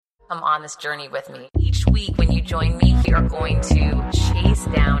Come on this journey with me. Each week when you join me, we are going to chase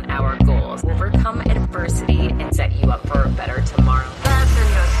down our goals, overcome adversity, and set you up for a better tomorrow.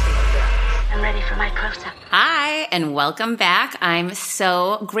 I'm ready for my close-up. Hi, and welcome back. I'm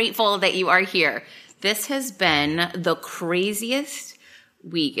so grateful that you are here. This has been the craziest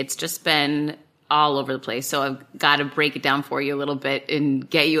week. It's just been all over the place. So I've got to break it down for you a little bit and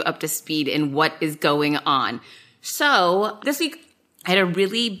get you up to speed in what is going on. So this week, I had a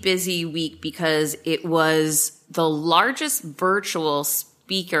really busy week because it was the largest virtual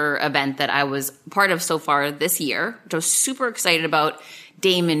speaker event that I was part of so far this year, which I was super excited about.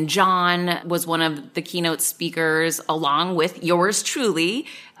 Damon John was one of the keynote speakers, along with yours truly,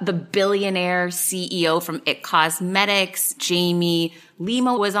 the billionaire CEO from It Cosmetics. Jamie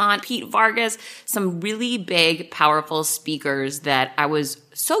Lima was on, Pete Vargas, some really big, powerful speakers that I was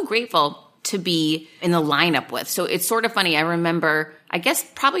so grateful to be in the lineup with. So it's sort of funny. I remember, I guess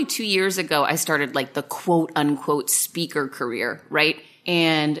probably 2 years ago, I started like the quote unquote speaker career, right?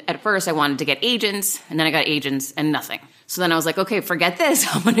 And at first I wanted to get agents, and then I got agents and nothing. So then I was like, okay, forget this.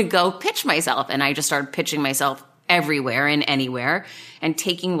 I'm going to go pitch myself. And I just started pitching myself everywhere and anywhere and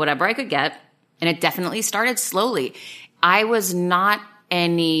taking whatever I could get. And it definitely started slowly. I was not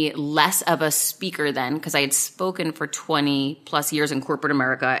any less of a speaker then because I had spoken for 20 plus years in corporate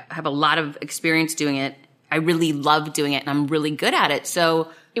America. I have a lot of experience doing it. I really love doing it and I'm really good at it. So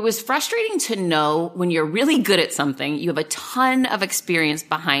it was frustrating to know when you're really good at something, you have a ton of experience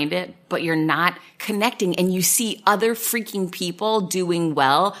behind it, but you're not connecting and you see other freaking people doing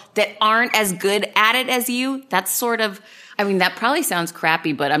well that aren't as good at it as you. That's sort of, I mean, that probably sounds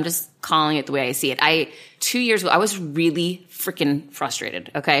crappy, but I'm just calling it the way I see it. 2 years ago, I was really freaking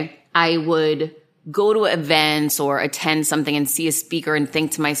frustrated. Okay. I would go to events or attend something and see a speaker and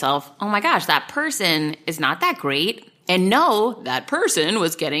think to myself, oh my gosh, that person is not that great. And no, that person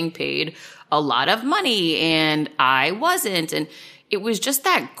was getting paid a lot of money and I wasn't. And it was just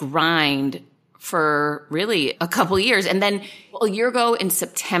that grind for really a couple years. And then a year ago in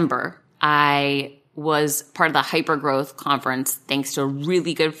September, I was part of the Hypergrowth Conference thanks to a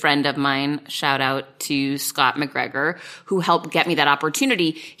really good friend of mine. Shout out to Scott McGregor, who helped get me that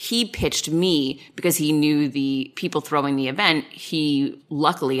opportunity. He pitched me because he knew the people throwing the event. He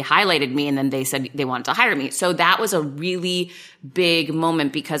luckily highlighted me and then they said they wanted to hire me. So that was a really big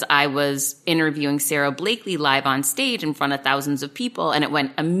moment because I was interviewing Sarah Blakely live on stage in front of thousands of people and it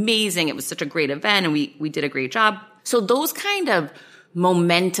went amazing. It was such a great event and we did a great job. So those kind of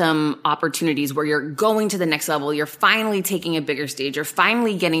momentum opportunities where you're going to the next level, you're finally taking a bigger stage, you're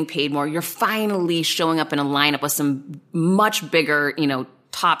finally getting paid more, you're finally showing up in a lineup with some much bigger,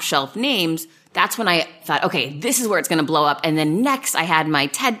 top shelf names. That's when I thought, okay, this is where it's going to blow up. And then next I had my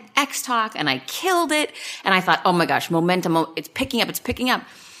TEDx talk and I killed it. And I thought, oh my gosh, momentum, it's picking up.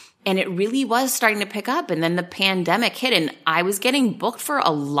 And it really was starting to pick up. And then the pandemic hit and I was getting booked for a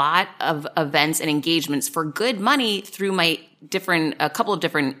lot of events and engagements for good money through a couple of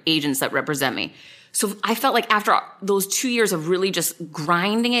different agents that represent me. So I felt like after those 2 years of really just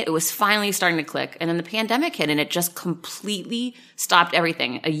grinding it was finally starting to click. And then the pandemic hit and it just completely stopped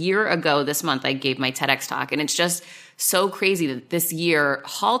everything. A year ago this month, I gave my TEDx talk and it's just so crazy that this year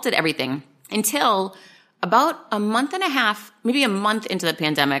halted everything until about a month and a half, maybe a month into the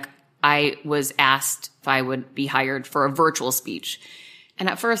pandemic, I was asked if I would be hired for a virtual speech. And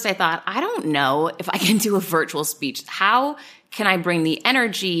at first I thought, I don't know if I can do a virtual speech. How can I bring the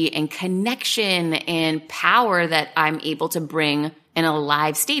energy and connection and power that I'm able to bring in a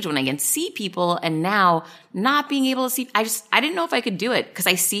live stage when I can see people and now not being able to see? I didn't know if I could do it because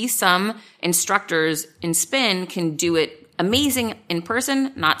I see some instructors in spin can do it amazing in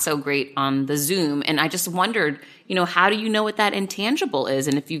person, not so great on the Zoom. And I just wondered, how do you know what that intangible is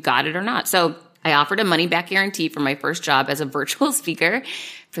and if you got it or not? So I offered a money back guarantee for my first job as a virtual speaker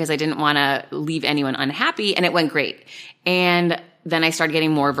because I didn't want to leave anyone unhappy and it went great. And then I started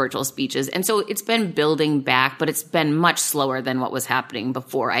getting more virtual speeches. And so it's been building back, but it's been much slower than what was happening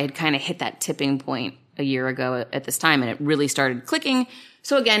before. I had kind of hit that tipping point a year ago at this time and it really started clicking.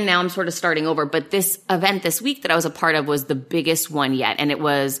 So again, now I'm sort of starting over, but this event this week that I was a part of was the biggest one yet. And it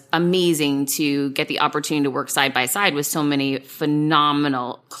was amazing to get the opportunity to work side by side with so many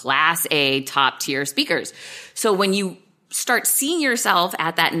phenomenal class A top tier speakers. So when you start seeing yourself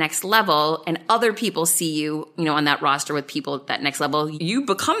at that next level and other people see you, on that roster with people at that next level, you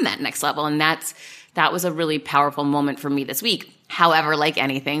become that next level. And that was a really powerful moment for me this week. However, like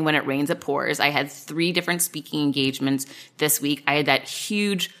anything, when it rains, it pours. I had 3 different speaking engagements this week. I had that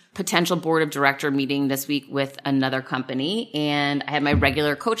huge potential board of director meeting this week with another company, and I had my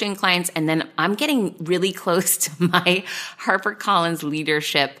regular coaching clients, and then I'm getting really close to my HarperCollins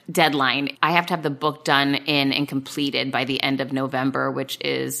leadership deadline. I have to have the book done in and completed by the end of November, which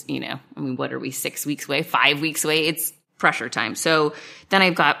is, what are we, 6 weeks away, 5 weeks away? It's pressure time. So then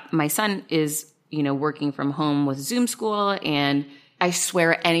I've got, my son is, working from home with Zoom school, and I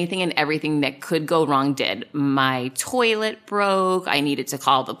swear anything and everything that could go wrong did. My toilet broke. I needed to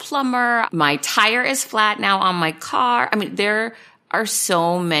call the plumber. My tire is flat now on my car. I mean, there are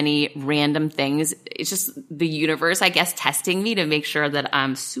so many random things. It's just the universe, I guess, testing me to make sure that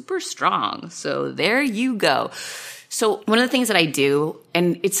I'm super strong. So there you go. So one of the things that I do,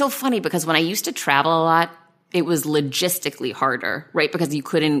 and it's so funny because when I used to travel a lot, it was logistically harder, right? Because you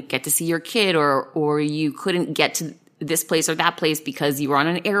couldn't get to see your kid or you couldn't get to this place or that place because you were on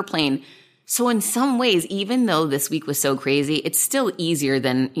an airplane. So in some ways, even though this week was so crazy, it's still easier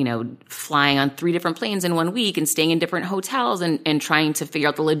than, flying on 3 different planes in 1 week and staying in different hotels and trying to figure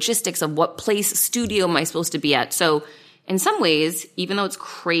out the logistics of what studio am I supposed to be at. So in some ways, even though it's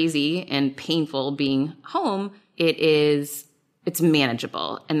crazy and painful being home, it's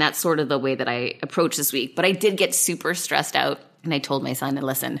manageable. And that's sort of the way that I approach this week. But I did get super stressed out. And I told my son,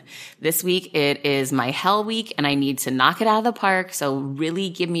 listen, this week it is my hell week and I need to knock it out of the park. So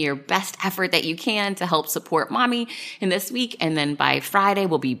really give me your best effort that you can to help support mommy in this week. And then by Friday,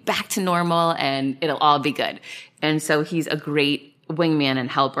 we'll be back to normal and it'll all be good. And so he's a great wingman and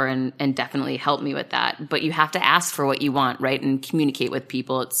helper and definitely helped me with that. But you have to ask for what you want, right? And communicate with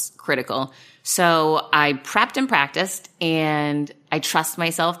people. It's critical. So I prepped and practiced, and I trust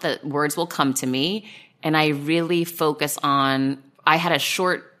myself that words will come to me. And I really focus on, I had a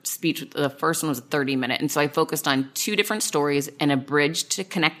short speech. The first one was a 30-minute. And so I focused on 2 different stories and a bridge to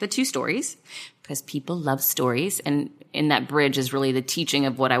connect the 2 stories because people love stories. And in that bridge is really the teaching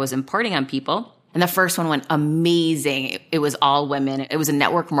of what I was imparting on people. And the first one went amazing. It was all women. It was a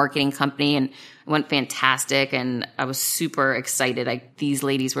network marketing company and it went fantastic. And I was super excited. These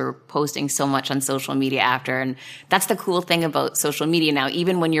ladies were posting so much on social media after. And that's the cool thing about social media now.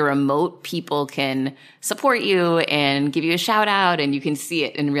 Even when you're remote, people can support you and give you a shout out and you can see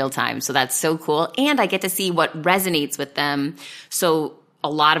it in real time. So that's so cool. And I get to see what resonates with them. So a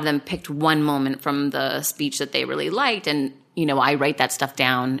lot of them picked one moment from the speech that they really liked. And I write that stuff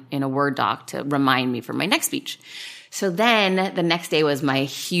down in a Word doc to remind me for my next speech. So then the next day was my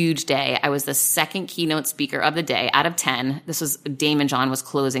huge day. I was the second keynote speaker of the day out of 10. This was Damon John was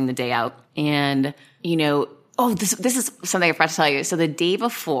closing the day out. And, this is something I forgot to tell you. So the day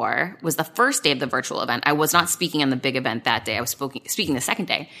before was the first day of the virtual event. I was not speaking on the big event that day. I was speaking the second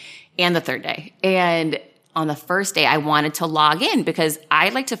day and the third day. And on the first day, I wanted to log in because I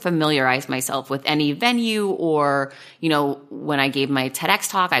like to familiarize myself with any venue or, when I gave my TEDx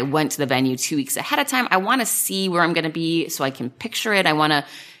talk, I went to the venue 2 weeks ahead of time. I want to see where I'm going to be so I can picture it. I want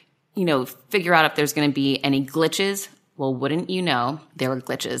to, figure out if there's going to be any glitches. Well, wouldn't you know, there were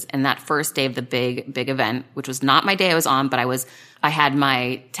glitches. And that first day of the big event, which was not my day I was on, but I had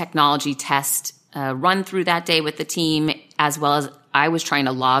my technology test run through that day with the team, as well as I was trying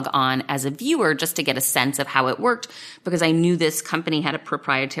to log on as a viewer just to get a sense of how it worked because I knew this company had a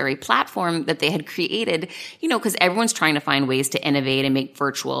proprietary platform that they had created, because everyone's trying to find ways to innovate and make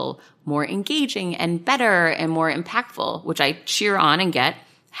virtual more engaging and better and more impactful, which I cheer on and get.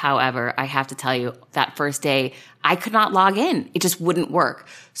 However, I have to tell you that first day, I could not log in. It just wouldn't work.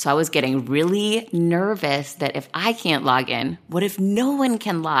 So I was getting really nervous that if I can't log in, what if no one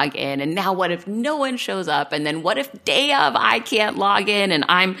can log in? And now what if no one shows up? And then what if day of I can't log in and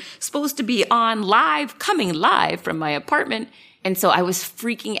I'm supposed to be coming live from my apartment? And so I was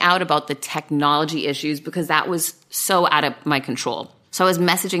freaking out about the technology issues because that was so out of my control. So I was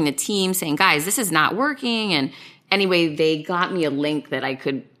messaging the team saying, guys, this is not working. And anyway, they got me a link that I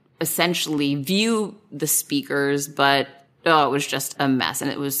could essentially view the speakers, but it was just a mess. And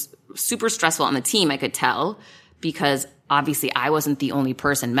it was super stressful on the team, I could tell, because obviously I wasn't the only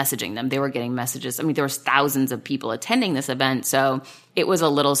person messaging them. They were getting messages. I mean, there was thousands of people attending this event, so it was a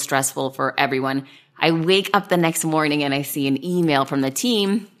little stressful for everyone. I wake up the next morning and I see an email from the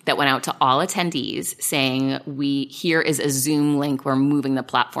team that went out to all attendees saying, here is a Zoom link. We're moving the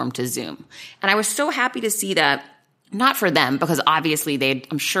platform to Zoom. And I was so happy to see that. Not for them, because obviously they'd,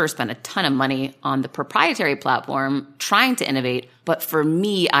 I'm sure, spent a ton of money on the proprietary platform trying to innovate. But for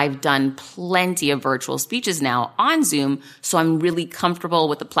me, I've done plenty of virtual speeches now on Zoom, so I'm really comfortable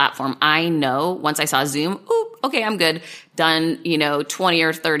with the platform. I know once I saw Zoom, okay, I'm good. Done, 20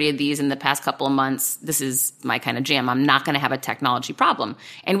 or 30 of these in the past couple of months. This is my kind of jam. I'm not going to have a technology problem.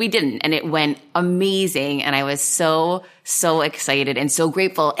 And we didn't. And it went amazing. And I was so, so excited and so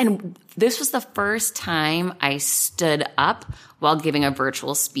grateful. And this was the first time I stood up while giving a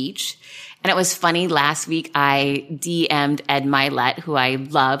virtual speech. And it was funny. Last week, I DM'd Ed Milet, who I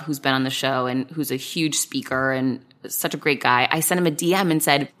love, who's been on the show and who's a huge speaker and such a great guy. I sent him a DM and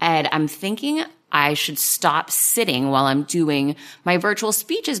said, Ed, I'm thinking I should stop sitting while I'm doing my virtual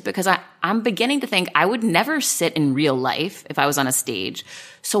speeches because I'm beginning to think I would never sit in real life if I was on a stage.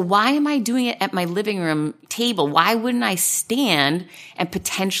 So why am I doing it at my living room table? Why wouldn't I stand and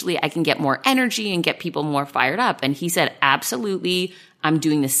potentially I can get more energy and get people more fired up? And he said, absolutely. I'm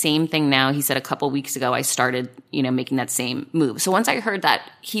doing the same thing now. He said a couple weeks ago, I started, making that same move. So once I heard that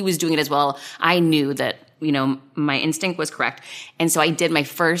he was doing it as well, I knew that, my instinct was correct. And so I did my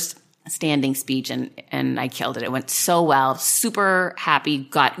first standing speech and I killed it. It went so well, super happy,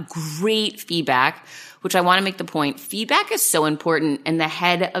 got great feedback, which I want to make the point. Feedback is so important. And the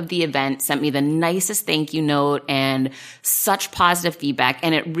head of the event sent me the nicest thank you note and such positive feedback.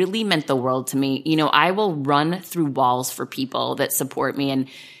 And it really meant the world to me. I will run through walls for people that support me. And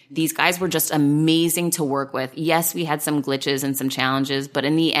these guys were just amazing to work with. Yes, we had some glitches and some challenges, but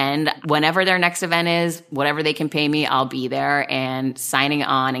in the end, whenever their next event is, whatever they can pay me, I'll be there and signing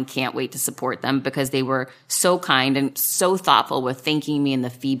on and can't wait to support them because they were so kind and so thoughtful with thanking me and the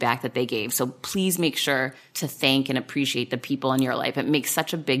feedback that they gave. So please make sure to thank and appreciate the people in your life. It makes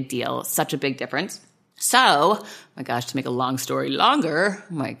such a big deal, such a big difference. So, my gosh, to make a long story longer,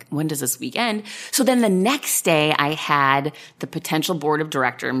 I'm like, when does this week end? So then the next day I had the potential board of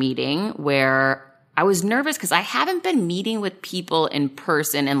director meeting where I was nervous because I haven't been meeting with people in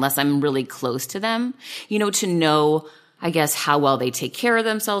person unless I'm really close to them, to know, I guess, how well they take care of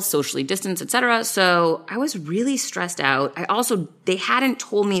themselves, socially distanced, etc. So I was really stressed out. They hadn't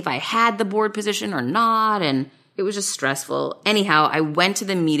told me if I had the board position or not, and it was just stressful. Anyhow, I went to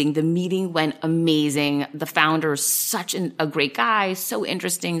the meeting. The meeting went amazing. The founder is such a great guy, so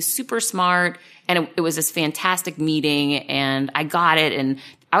interesting, super smart. And it was this fantastic meeting and I got it. And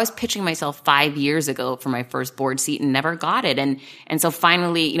I was pitching myself 5 years ago for my first board seat and never got it. And so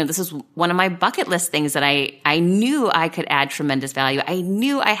finally, this is one of my bucket list things that I knew I could add tremendous value. I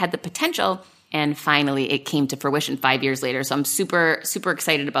knew I had the potential. And finally, it came to fruition 5 years later. So I'm super, super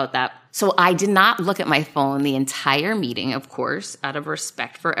excited about that. So I did not look at my phone the entire meeting, of course, out of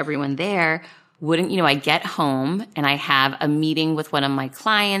respect for everyone there. I get home and I have a meeting with one of my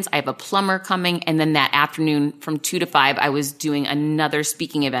clients. I have a plumber coming. And then that afternoon from 2 to 5, I was doing another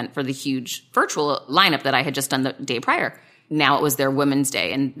speaking event for the huge virtual lineup that I had just done the day prior. Now it was their Women's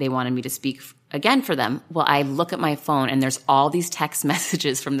Day and they wanted me to speak again for them. Well, I look at my phone and there's all these text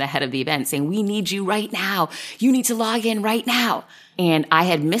messages from the head of the event saying, we need you right now. You need to log in right now. And I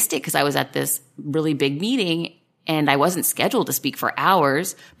had missed it because I was at this really big meeting and I wasn't scheduled to speak for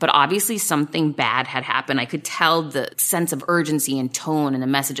hours, but obviously something bad had happened. I could tell the sense of urgency and tone in the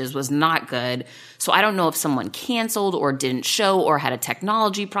messages was not good. So I don't know if someone canceled or didn't show or had a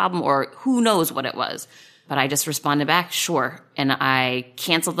technology problem or who knows what it was. But I just responded back, sure. And I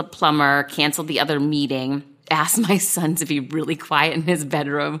canceled the plumber, canceled the other meeting, asked my son to be really quiet in his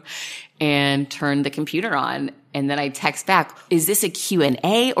bedroom and turned the computer on. And then I text back, is this a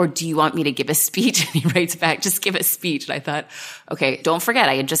Q&A or do you want me to give a speech? And he writes back, just give a speech. And I thought, okay, don't forget,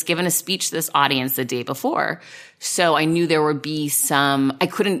 I had just given a speech to this audience the day before. So I knew there would be I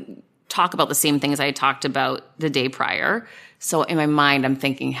couldn't talk about the same things I had talked about the day prior. So in my mind, I'm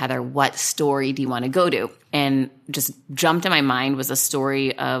thinking, Heather, what story do you want to go to? And just jumped in my mind was a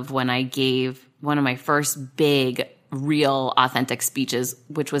story of when I gave one of my first big, real, authentic speeches,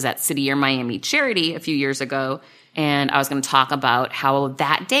 which was at City Year Miami Charity a few years ago. And I was going to talk about how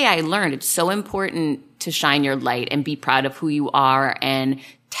that day I learned it's so important to shine your light and be proud of who you are and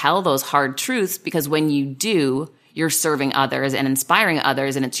tell those hard truths because when you do, you're serving others and inspiring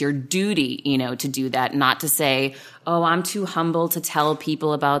others. And it's your duty, to do that, not to say, oh, I'm too humble to tell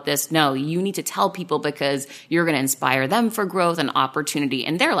people about this. No, you need to tell people because you're going to inspire them for growth and opportunity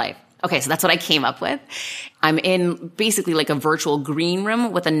in their life. Okay, so that's what I came up with. I'm in basically like a virtual green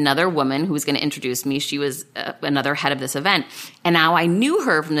room with another woman who was going to introduce me. She was another head of this event. And now I knew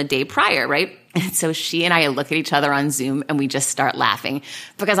her from the day prior, right? And so she and I look at each other on Zoom and we just start laughing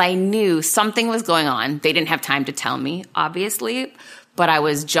because I knew something was going on. They didn't have time to tell me, obviously, but I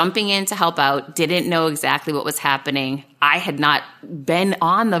was jumping in to help out, didn't know exactly what was happening. I had not been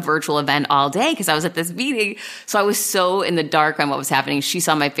on the virtual event all day because I was at this meeting. So I was so in the dark on what was happening. She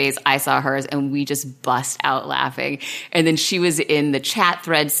saw my face, I saw hers, and we just bust out laughing. And then she was in the chat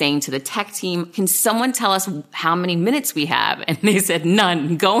thread saying to the tech team, can someone tell us how many minutes we have? And they said,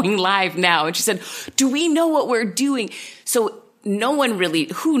 none, going live now. And she said, do we know what we're doing? So no one really,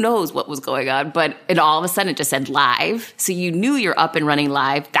 who knows what was going on, and all of a sudden it just said live. So you knew you're up and running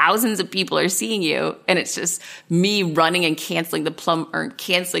live. Thousands of people are seeing you. And it's just me running and canceling the plumber and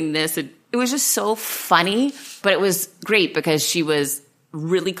canceling this. And it was just so funny, but it was great because she was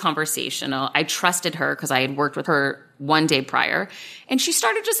really conversational. I trusted her because I had worked with her one day prior, and she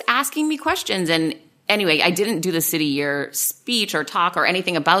started just asking me questions. And anyway, I didn't do the City Year speech or talk or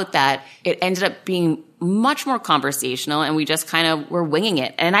anything about that. It ended up being much more conversational, and we just kind of were winging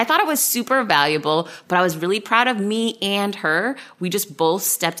it. And I thought it was super valuable, but I was really proud of me and her. We just both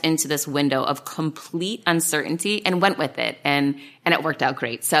stepped into this window of complete uncertainty and went with it. And it worked out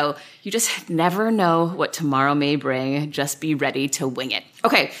great. So you just never know what tomorrow may bring. Just be ready to wing it.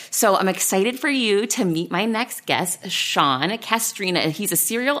 Okay, so I'm excited for you to meet my next guest, Sean Castrina. He's a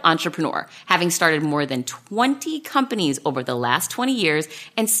serial entrepreneur, having started more than 20 companies over the last 20 years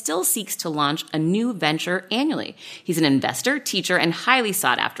and still seeks to launch a new venture annually. He's an investor, teacher, and highly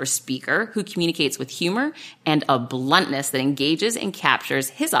sought after speaker who communicates with humor and a bluntness that engages and captures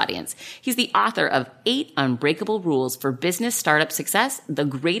his audience. He's the author of 8 Unbreakable Rules for Business Startup Success, the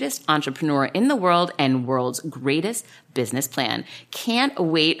greatest entrepreneur in the world, and world's greatest business plan. Can't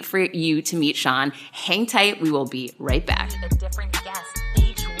wait for you to meet Sean. Hang tight. We will be right back. A different guest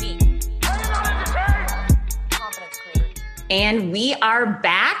each week. And we are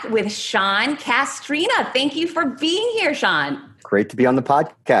back with Sean Castrina. Thank you for being here, Sean. Great to be on the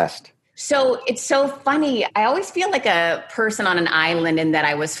podcast. So it's so funny. I always feel like a person on an island in that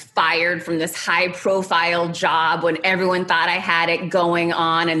I was fired from this high profile job when everyone thought I had it going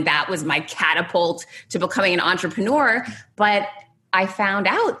on. And that was my catapult to becoming an entrepreneur. But I found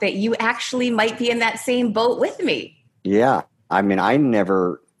out that you actually might be in that same boat with me. Yeah. I mean, I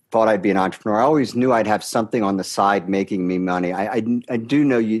never thought I'd be an entrepreneur. I always knew I'd have something on the side making me money. I do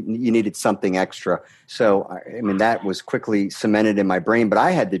know you needed something extra. So, I mean, that was quickly cemented in my brain. But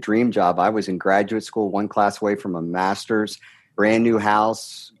I had the dream job. I was in graduate school, one class away from a master's, brand new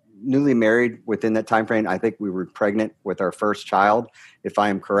house, newly married within that time frame. I think we were pregnant with our first child, if I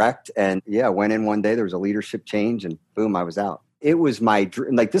am correct. And yeah, went in one day, there was a leadership change and boom, I was out. It was my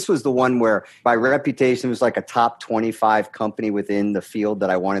dream. Like, this was the one where by reputation, it was like a top 25 company within the field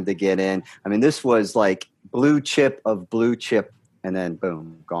that I wanted to get in. I mean, this was like blue chip of blue chip, and then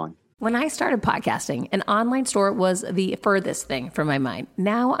boom, gone. When I started podcasting, an online store was the furthest thing from my mind.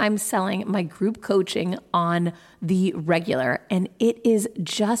 Now I'm selling my group coaching on the regular, and it is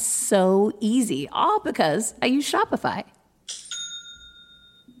just so easy, all because I use Shopify.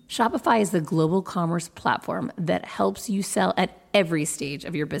 Shopify is the global commerce platform that helps you sell at every stage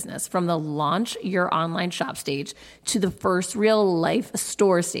of your business, from the launch your online shop stage to the first real life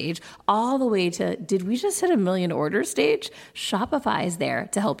store stage, all the way to, did we just hit 1 million orders stage? Shopify is there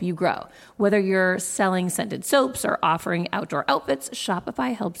to help you grow. Whether you're selling scented soaps or offering outdoor outfits,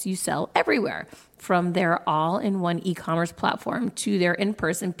 Shopify helps you sell everywhere. From their all-in-one e-commerce platform to their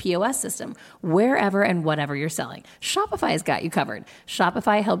in-person POS system, wherever and whatever you're selling, Shopify has got you covered.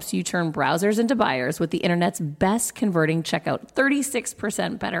 Shopify helps you turn browsers into buyers with the internet's best converting checkout,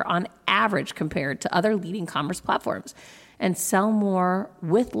 36% better on average compared to other leading commerce platforms, and sell more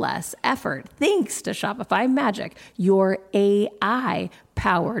with less effort thanks to Shopify Magic, your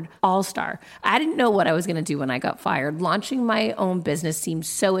AI-powered all-star. I didn't know what I was going to do when I got fired. Launching my own business seemed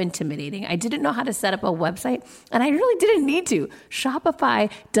so intimidating. I didn't know how to set up a website, and I really didn't need to.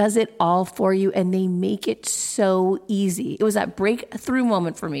 Shopify does it all for you, and they make it so easy. It was that breakthrough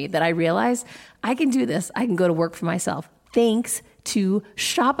moment for me that I realized I can do this. I can go to work for myself thanks to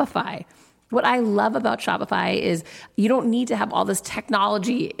Shopify. What I love about Shopify is you don't need to have all this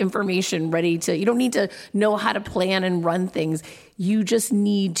technology information ready to, you don't need to know how to plan and run things. You just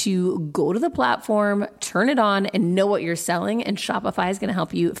need to go to the platform, turn it on, and know what you're selling. And Shopify is going to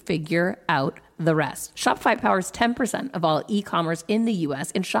help you figure out the rest. Shopify powers 10% of all e-commerce in the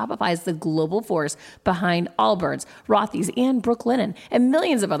U.S., and Shopify is the global force behind Allbirds, Rothy's, and Brooklinen, and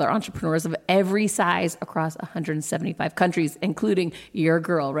millions of other entrepreneurs of every size across 175 countries, including your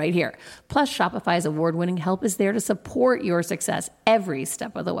girl right here. Plus, Shopify's award-winning help is there to support your success every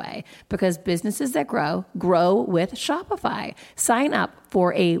step of the way, because businesses that grow, grow with Shopify. Sign up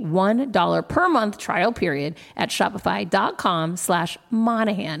for a $1 per month trial period at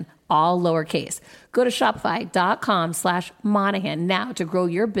shopify.com/Monahan, all lowercase. Go to shopify.com/Monahan now to grow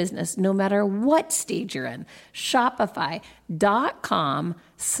your business no matter what stage you're in.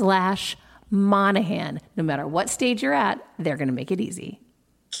 Shopify.com/Monahan. No matter what stage you're at, they're going to make it easy.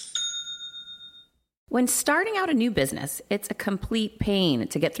 When starting out a new business, it's a complete pain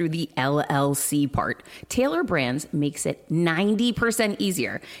to get through the LLC part. Taylor Brands makes it 90%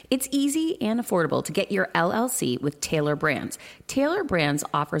 easier. It's easy and affordable to get your LLC with Taylor Brands. Taylor Brands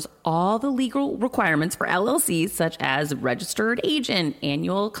offers all the legal requirements for LLCs, such as registered agent,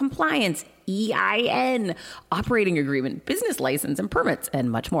 annual compliance, EIN, operating agreement, business license, and permits,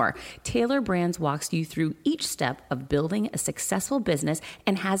 and much more. Taylor Brands walks you through each step of building a successful business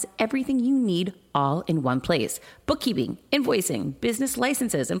and has everything you need all in one place. Bookkeeping, invoicing, business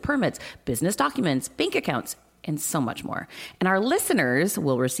licenses and permits, business documents, bank accounts, and so much more. And our listeners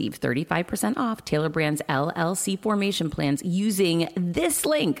will receive 35% off Taylor Brands LLC formation plans using this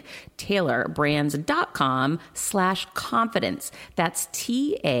link, taylorbrands.com/confidence. That's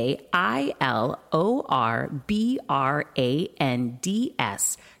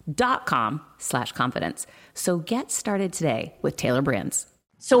TAILORBRANDS.com/confidence. So get started today with Taylor Brands.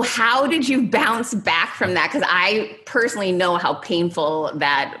 So how did you bounce back from that? Because I personally know how painful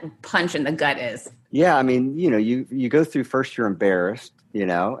that punch in the gut is. Yeah, I mean, you go through first you're embarrassed,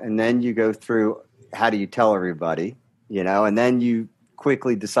 and then you go through how do you tell everybody, and then you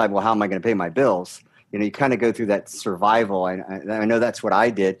quickly decide, well, how am I going to pay my bills? You kind of go through that survival. I know that's what I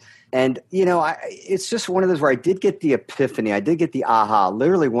did. And, it's just one of those where I did get the epiphany. I did get the aha.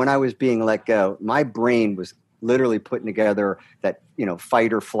 Literally, when I was being let go, my brain was literally putting together that,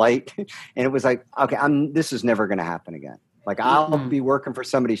 fight or flight. And it was like, okay, this is never going to happen again. Like I'll be working for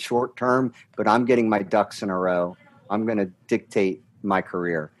somebody short term, but I'm getting my ducks in a row. I'm going to dictate my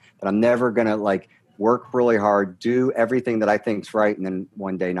career. That I'm never going to work really hard, do everything that I think is right, and then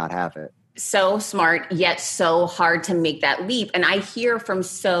one day not have it. So smart, yet so hard to make that leap. And I hear from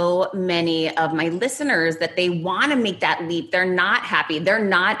so many of my listeners that they want to make that leap. They're not happy. They're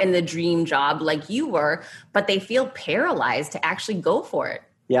not in the dream job like you were, but they feel paralyzed to actually go for it.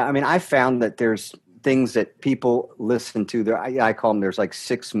 Yeah. I mean, I found that there's things that people listen to. I call them, there's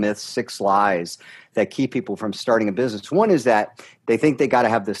 6 myths, 6 lies that keep people from starting a business. One is that they think they got to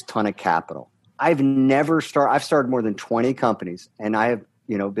have this ton of capital. I've started more than 20 companies, and I have,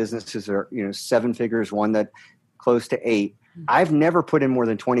 businesses are, 7 figures, one that close to 8. I've never put in more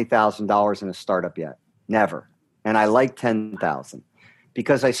than $20,000 in a startup yet. Never. And I like 10,000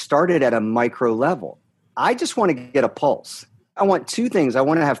 because I started at a micro level. I just want to get a pulse. I want 2 things. I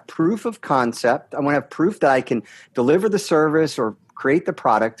want to have proof of concept. I want to have proof that I can deliver the service or create the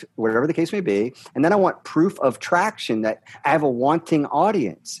product, whatever the case may be. And then I want proof of traction, that I have a wanting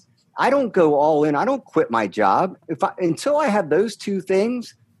audience. I don't go all in. I don't quit my job. Until I have those 2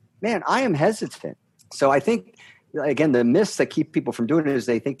 things, man, I am hesitant. So I think, again, the myths that keep people from doing it is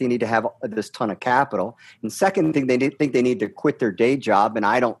they think they need to have this ton of capital. And second thing, they think they need to quit their day job. And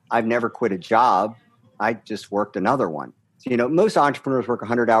I've never quit a job. I just worked another one. Most entrepreneurs work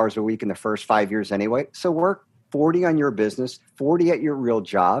 100 hours a week in the first 5 years anyway. So work 40 on your business, 40 at your real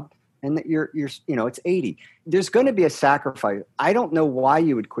job, and that you're it's 80. There's going to be a sacrifice. I don't know why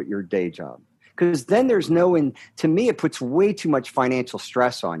you would quit your day job, because then there's to me, it puts way too much financial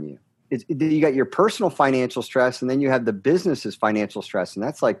stress on you. You got your personal financial stress, and then you have the business's financial stress. And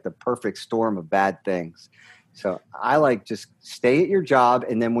that's like the perfect storm of bad things. So I just stay at your job.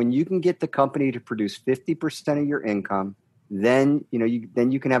 And then when you can get the company to produce 50% of your income, then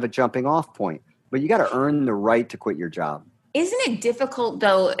you can have a jumping off point. But you got to earn the right to quit your job. Isn't it difficult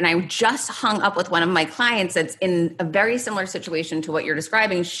though? And I just hung up with one of my clients that's in a very similar situation to what you're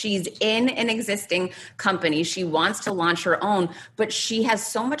describing. She's in an existing company. She wants to launch her own, but she has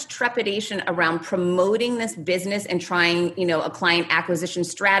so much trepidation around promoting this business and trying, a client acquisition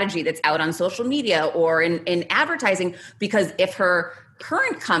strategy that's out on social media or in advertising, because if her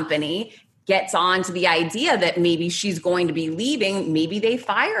current company gets on to the idea that maybe she's going to be leaving, maybe they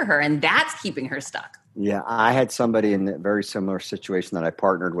fire her, and that's keeping her stuck. Yeah, I had somebody in a very similar situation that I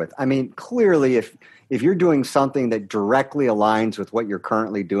partnered with. I mean, clearly, if you're doing something that directly aligns with what you're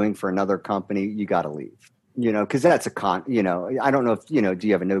currently doing for another company, you got to leave. Because that's I don't know if, do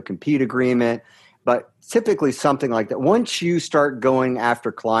you have a no-compete agreement? But typically something like that, once you start going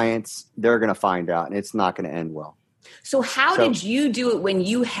after clients, they're going to find out, and it's not going to end well. So how did you do it when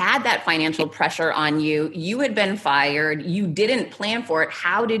you had that financial pressure on you? You had been fired. You didn't plan for it.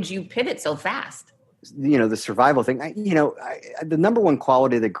 How did you pivot so fast? The survival thing, the number one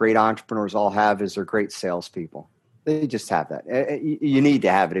quality that great entrepreneurs all have is they're great salespeople. They just have that. You need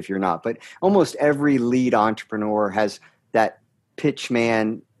to have it if you're not. But almost every lead entrepreneur has that pitch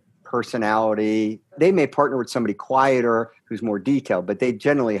man personality. They may partner with somebody quieter who's more detailed, but they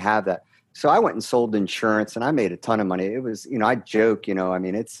generally have that. So I went and sold insurance and I made a ton of money. It was, I joke,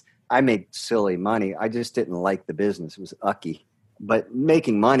 I made silly money. I just didn't like the business. It was ucky. But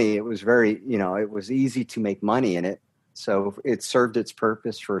making money, it was very, it was easy to make money in it. So it served its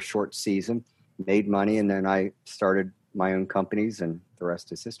purpose for a short season, made money, and then I started my own companies, and the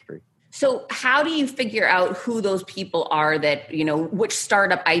rest is history. So how do you figure out who those people are that, which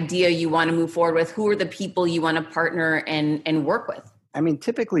startup idea you want to move forward with? Who are the people you want to partner and work with?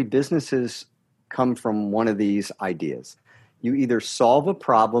 Typically businesses come from one of these ideas. You either solve a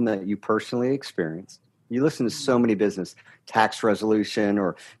problem that you personally experienced. You listen to so many business, tax resolution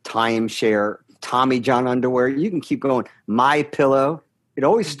or timeshare, Tommy John underwear. You can keep going. My Pillow. It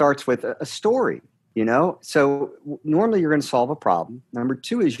always starts with a story, So normally you're going to solve a problem. Number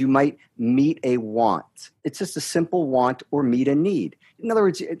two is you might meet a want. It's just a simple want or meet a need. In other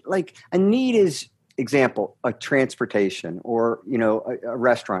words, like a need is, example, a transportation or, a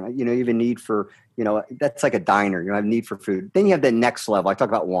restaurant. You have a need for, that's like a diner. You have a need for food. Then you have the next level. I talk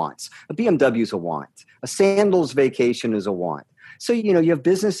about wants. A BMW is a want. A sandals vacation is a want. So, you have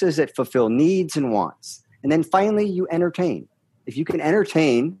businesses that fulfill needs and wants. And then finally, you entertain. If you can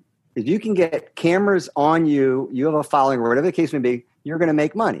entertain, if you can get cameras on you, you have a following or whatever the case may be, you're going to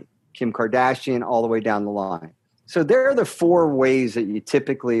make money. Kim Kardashian, all the way down the line. So there are the 4 ways that you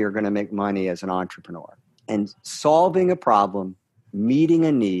typically are going to make money as an entrepreneur. And solving a problem, meeting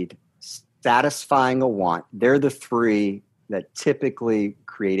a need, satisfying a want, they're the 3 that typically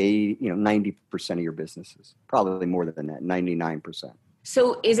create 90% of your businesses. Probably more than that, 99%.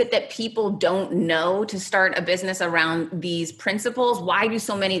 So is it that people don't know to start a business around these principles? Why do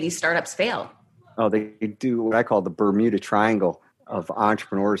so many of these startups fail? Oh, they do what I call the Bermuda Triangle of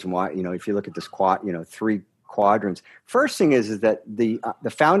entrepreneurs. And why, if you look at this 3 quadrants. First thing is that the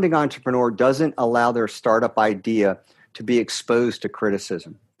founding entrepreneur doesn't allow their startup idea to be exposed to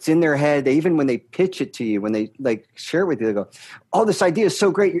criticism. It's in their head. Even when they pitch it to you, when they share it with you, they go, "Oh, this idea is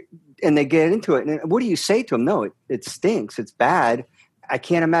so great," and they get into it. And what do you say to them? No, it stinks. It's bad. I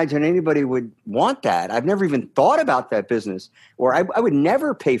can't imagine anybody would want that. I've never even thought about that business, or I would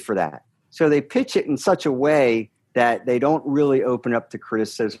never pay for that. So they pitch it in such a way that they don't really open up to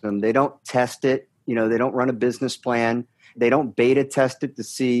criticism. They don't test it. They don't run a business plan. They don't beta test it to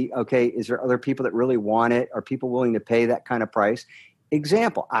see, okay, is there other people that really want it? Are people willing to pay that kind of price?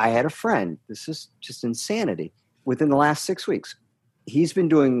 Example, I had a friend. This is just insanity. Within the last 6 weeks, he's been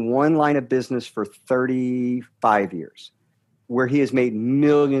doing one line of business for 35 years where he has made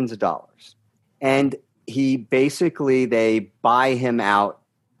millions of dollars. And they buy him out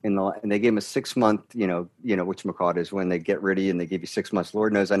and they gave him a 6-month, whatchamacallit is when they get rid of you and they give you 6 months.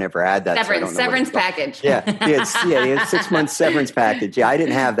 Lord knows I never had that. Severance package. He had 6 months severance package. Yeah, I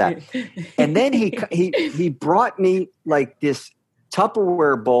didn't have that. And then he brought me like this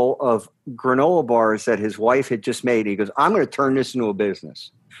Tupperware bowl of granola bars that his wife had just made. He goes, "I'm going to turn this into a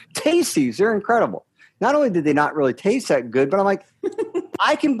business." Tasties, they're incredible. Not only did they not really taste that good, but I'm like,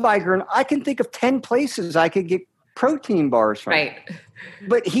 I can think of 10 places I could get protein bars from. Right.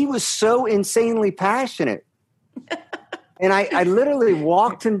 But he was so insanely passionate. And I literally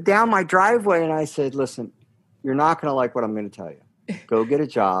walked him down my driveway and I said, "Listen, you're not going to like what I'm going to tell you. Go get a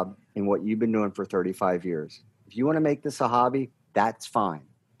job in what you've been doing for 35 years. If you want to make this a hobby, that's fine.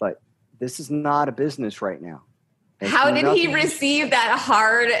 But this is not a business right now." How did he receive that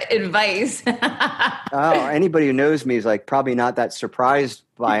hard advice? Anybody who knows me is probably not that surprised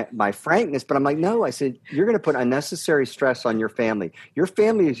by my frankness, but I'm like, no, I said, you're going to put unnecessary stress on your family. Your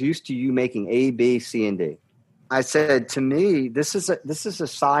family is used to you making A, B, C, and D. I said, to me, this is a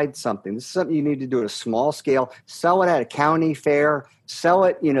side something. This is something you need to do at a small scale. Sell it at a county fair. Sell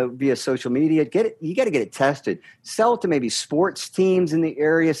it, via social media. You got to get it tested. Sell it to maybe sports teams in the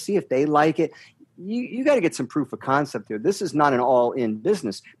area. See if they like it. You got to get some proof of concept here. This is not an all-in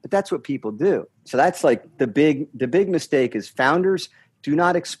business, but that's what people do. So that's the big mistake is founders do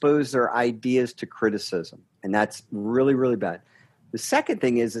not expose their ideas to criticism. And that's really, really bad. The second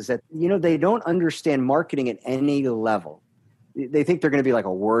thing is that, they don't understand marketing at any level. They think they're going to be like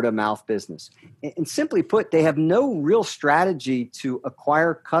a word of mouth business. And simply put, they have no real strategy to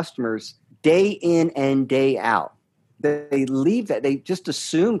acquire customers day in and day out. They leave that. They just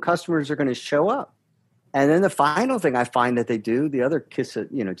assume customers are going to show up. And then the final thing I find that they do, the other kiss it,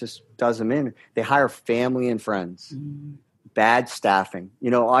 just does them in. They hire family and friends. Bad staffing.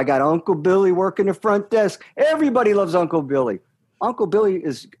 I got Uncle Billy working the front desk. Everybody loves Uncle Billy. Uncle Billy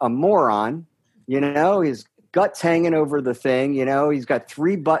is a moron. He's guts hanging over the thing. He's got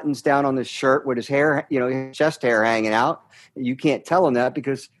 3 buttons down on the shirt with his hair, his chest hair hanging out. You can't tell him that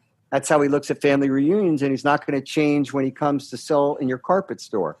because that's how he looks at family reunions, and he's not going to change when he comes to sell in your carpet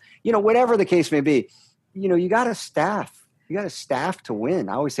store. Whatever the case may be, you got to staff. You got to staff to win.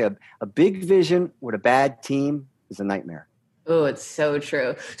 I always say a big vision with a bad team is a nightmare. Oh, it's so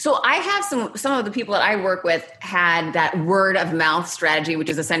true. So I have some of the people that I work with had that word of mouth strategy, which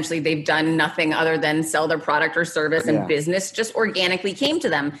is essentially they've done nothing other than sell their product or service, and business just organically came to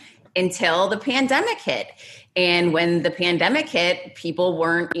them until the pandemic hit. And when the pandemic hit, people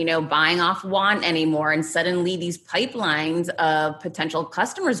weren't, buying off want anymore. And suddenly these pipelines of potential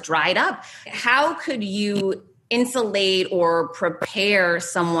customers dried up. How could you insulate or prepare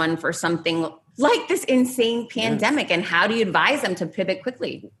someone for something like this insane pandemic? And how do you advise them to pivot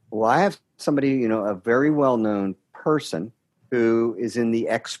quickly? Well, I have somebody, a very well-known person who is in the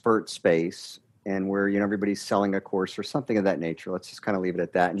expert space and where, everybody's selling a course or something of that nature. Let's just kind of leave it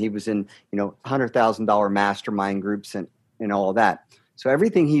at that. And he was in, $100,000 mastermind groups and all of that. So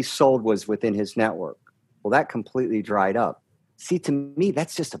everything he sold was within his network. Well, that completely dried up. See, to me,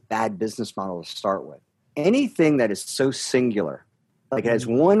 that's just a bad business model to start with. Anything that is so singular, like it has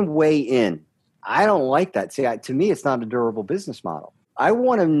one way in, I don't like that. See, to me, it's not a durable business model. I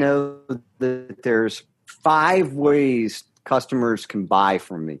want to know that there's 5 ways customers can buy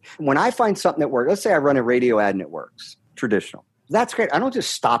from me. When I find something that works, let's say I run a radio ad and it works, traditional. That's great. I don't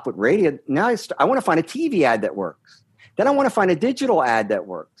just stop with radio. Now I want to find a TV ad that works. Then I want to find a digital ad that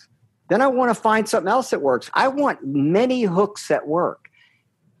works. Then I want to find something else that works. I want many hooks that work.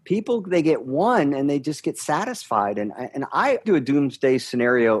 People, they get one and they just get satisfied. And I do a doomsday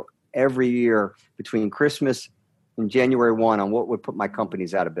scenario every year between Christmas and January 1 on what would put my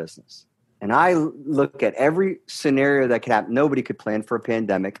companies out of business. And I look at every scenario that could happen. Nobody could plan for a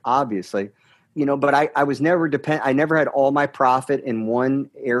pandemic, obviously, but I was never I never had all my profit in one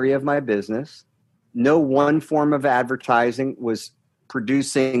area of my business. No one form of advertising was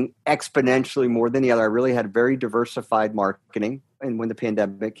producing exponentially more than the other. I really had very diversified marketing. And when the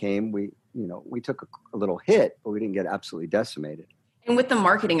pandemic came, we took a little hit, but we didn't get absolutely decimated. And with the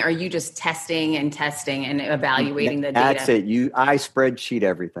marketing, are you just testing and evaluating the data? That's it. I spreadsheet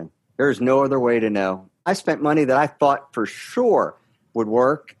everything. There's no other way to know. I spent money that I thought for sure would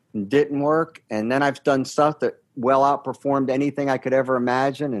work and didn't work. And then I've done stuff that well outperformed anything I could ever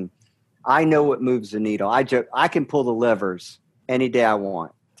imagine. And I know what moves the needle. I can pull the levers any day I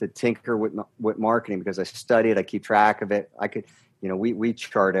want to tinker with marketing because I study it. I keep track of it. I could, we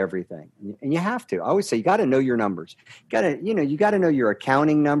chart everything, and you have to. I always say you got to know your numbers. You got to know your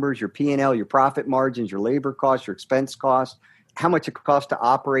accounting numbers, your P&L, your profit margins, your labor costs, your expense costs, how much it costs to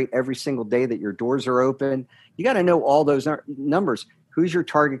operate every single day that your doors are open. You got to know all those numbers. Who's your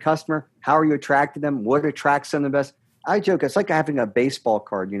target customer? How are you attracting them? What attracts them the best? I joke, it's like having a baseball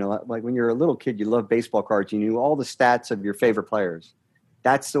card. Like when you're a little kid, you love baseball cards. You knew all the stats of your favorite players.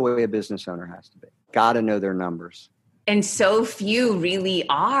 That's the way a business owner has to be. Got to know their numbers. And so few really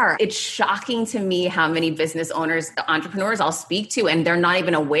are. It's shocking to me how many business owners, entrepreneurs I'll speak to, and they're not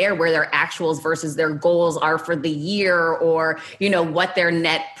even aware where their actuals versus their goals are for the year or, what their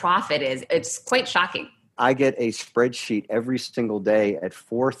net profit is. It's quite shocking. I get a spreadsheet every single day at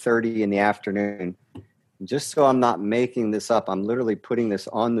 4:30 in the afternoon. Just so I'm not making this up, I'm literally putting this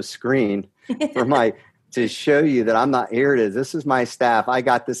on the screen to show you that I'm not, here it is. This is my staff. I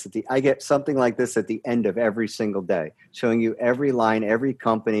get something like this at the end of every single day, showing you every line, every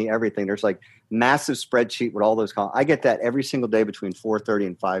company, everything. There's like massive spreadsheet with all those columns. I get that every single day between 4:30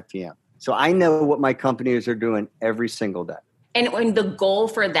 and 5 p.m. So I know what my companies are doing every single day. And the goal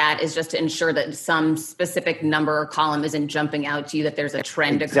for that is just to ensure that some specific number or column isn't jumping out to you, that there's a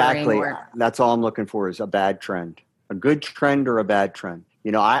trend occurring. Exactly. That's all I'm looking for is a bad trend, a good trend or a bad trend.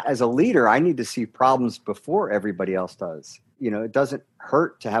 As a leader, I need to see problems before everybody else does. It doesn't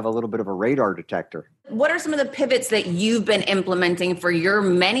hurt to have a little bit of a radar detector. What are some of the pivots that you've been implementing for your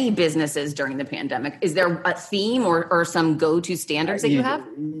many businesses during the pandemic? Is there a theme or some go-to standards that you have?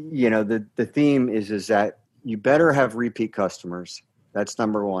 The theme is that you better have repeat customers. That's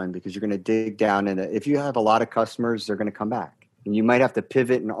number one, because you're going to dig down in it. If you have a lot of customers, they're going to come back. And you might have to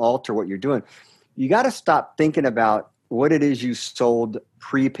pivot and alter what you're doing. You got to stop thinking about what it is you sold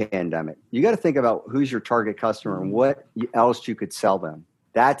pre-pandemic. You got to think about who's your target customer and what else you could sell them.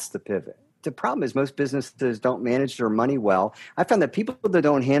 That's the pivot. The problem is most businesses don't manage their money well. I found that people that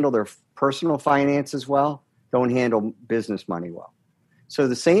don't handle their personal finances well don't handle business money well. So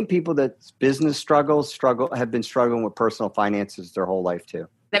the same people that business have been struggling with personal finances their whole life too.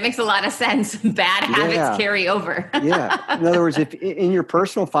 That makes a lot of sense. Bad habits carry over. Yeah. In other words, if in your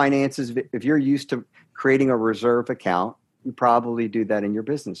personal finances, if you're used to creating a reserve account, you probably do that in your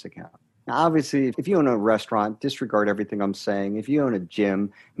business account. Now, obviously, if you own a restaurant, disregard everything I'm saying. If you own a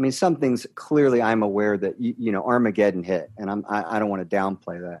gym, I mean, some things clearly I'm aware that, Armageddon hit, and I don't want to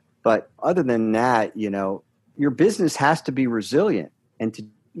downplay that. But other than that, your business has to be resilient, and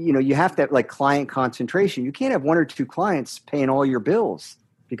you have to have like client concentration. You can't have one or two clients paying all your bills,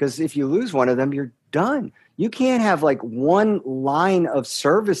 because if you lose one of them, you're done. You can't have like one line of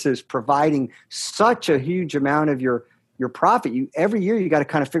services providing such a huge amount of your profit. Every year you got to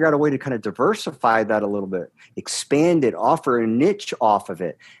kind of figure out a way to kind of diversify that a little bit, expand it, offer a niche off of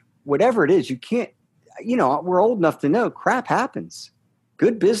it. Whatever it is, you can't, we're old enough to know crap happens.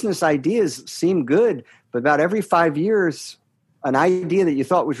 Good business ideas seem good, but about every 5 years, an idea that you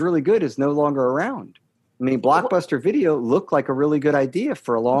thought was really good is no longer around. I mean, Blockbuster Video looked like a really good idea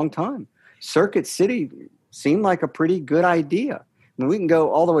for a long time. Circuit City seemed like a pretty good idea. I mean, we can go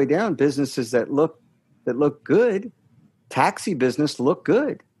all the way down businesses that look good. Taxi business looked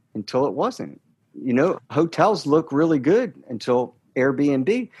good until it wasn't. Hotels look really good until Airbnb.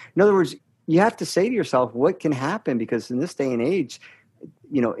 In other words, you have to say to yourself, what can happen? Because in this day and age,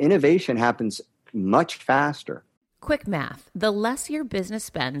 innovation happens much faster. Quick math. The less your business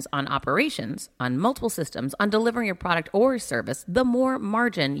spends on operations, on multiple systems, on delivering your product or service, the more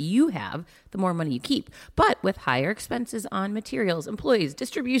margin you have, the more money you keep. But with higher expenses on materials, employees,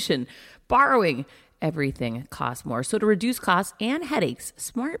 distribution, borrowing, everything costs more. So to reduce costs and headaches,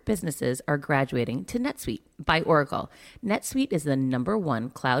 smart businesses are graduating to NetSuite by Oracle. NetSuite is the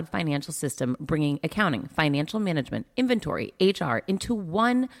 #1 cloud financial system, bringing accounting, financial management, inventory, HR into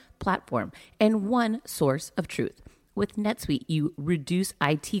one platform and one source of truth. With NetSuite, you reduce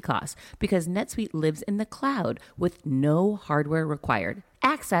IT costs because NetSuite lives in the cloud with no hardware required,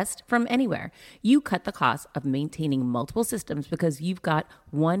 accessed from anywhere. You cut the cost of maintaining multiple systems because you've got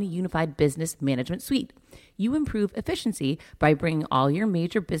one unified business management suite. You improve efficiency by bringing all your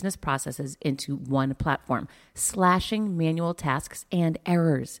major business processes into one platform, slashing manual tasks and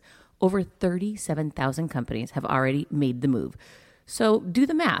errors. Over 37,000 companies have already made the move. So do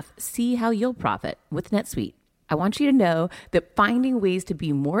the math. See how you'll profit with NetSuite. I want you to know that finding ways to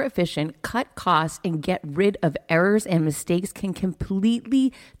be more efficient, cut costs, and get rid of errors and mistakes can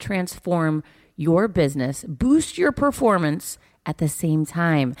completely transform your business, boost your performance at the same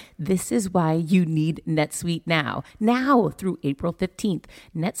time. This is why you need NetSuite now. Now through April 15th,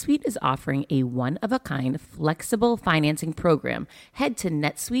 NetSuite is offering a one-of-a-kind flexible financing program. Head to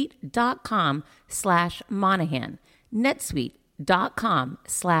netsuite.com/Monahan.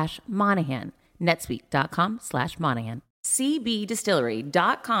 netsuite.com/Monahan. netsuite.com/Monahan.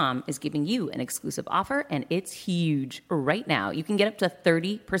 CBDistillery.com is giving you an exclusive offer, and it's huge. Right now, you can get up to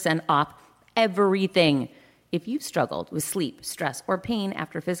 30% off everything. If you've struggled with sleep, stress, or pain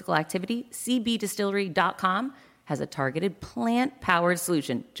after physical activity, CBDistillery.com has a targeted plant-powered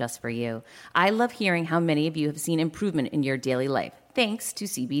solution just for you. I love hearing how many of you have seen improvement in your daily life thanks to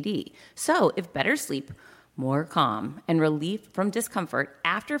CBD. So if better sleep, more calm, and relief from discomfort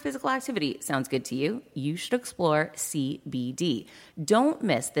after physical activity sounds good to you, you should explore CBD. Don't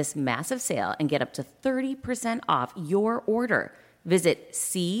miss this massive sale and get up to 30% off your order. Visit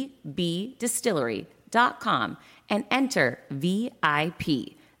cbdistillery.com and enter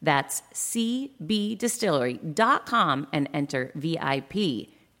VIP. That's cbdistillery.com and enter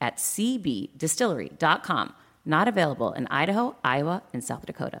VIP at cbdistillery.com. Not available in Idaho, Iowa, and South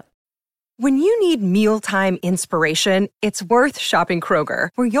Dakota. When you need mealtime inspiration, it's worth shopping Kroger,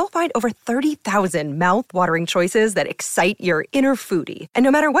 where you'll find over 30,000 mouth-watering choices that excite your inner foodie. And no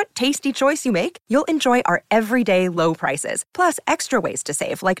matter what tasty choice you make, you'll enjoy our everyday low prices, plus extra ways to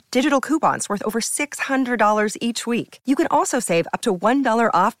save, like digital coupons worth over $600 each week. You can also save up to $1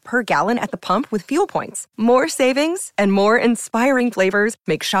 off per gallon at the pump with fuel points. More savings and more inspiring flavors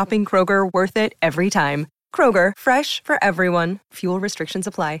make shopping Kroger worth it every time. Kroger, fresh for everyone. Fuel restrictions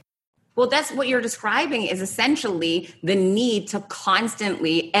apply. Well, that's what you're describing is essentially the need to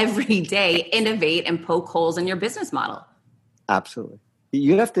constantly, every day, innovate and poke holes in your business model. Absolutely.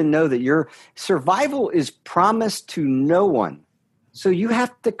 You have to know that your survival is promised to no one. So you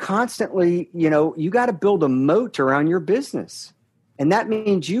have to constantly, you got to build a moat around your business. And that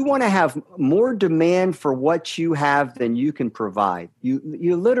means you want to have more demand for what you have than you can provide.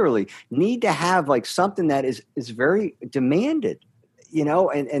 You literally need to have like something that is very demanded.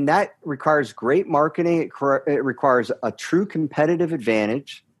 And that requires great marketing. It requires a true competitive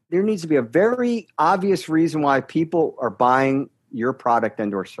advantage. There needs to be a very obvious reason why people are buying your product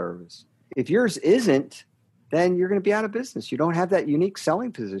and or service. If yours isn't, then you're going to be out of business. You don't have that unique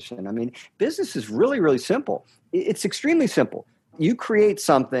selling position. I mean, business is really, really simple. It's extremely simple. You create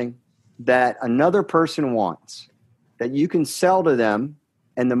something, that another person wants, that you can sell to them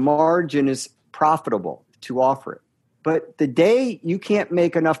and the margin is profitable to offer it. But the day you can't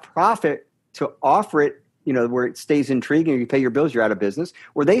make enough profit to offer it, where it stays intriguing, you pay your bills, you're out of business,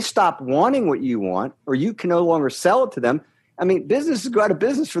 or they stop wanting what you want, or you can no longer sell it to them. I mean, businesses go out of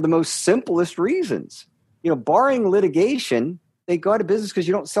business for the most simplest reasons. Barring litigation, they go out of business because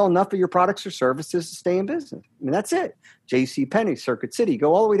you don't sell enough of your products or services to stay in business. I mean, that's it. JCPenney, Circuit City,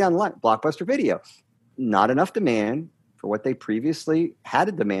 go all the way down the line. Blockbuster Video. Not enough demand for what they previously had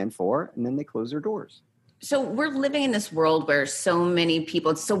a demand for, and then they close their doors. So we're living in this world where so many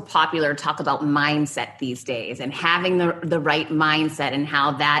people, it's so popular to talk about mindset these days and having the right mindset and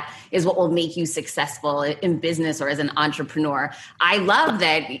how that is what will make you successful in business or as an entrepreneur. I love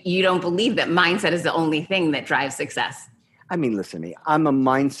that you don't believe that mindset is the only thing that drives success. I mean, listen to me. I'm a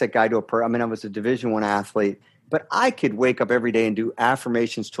mindset guy I was a Division I athlete, but I could wake up every day and do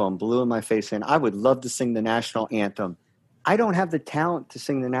affirmations till I'm blue in my face and I would love to sing the national anthem. I don't have the talent to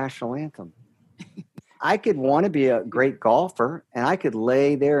sing the national anthem. I could want to be a great golfer and I could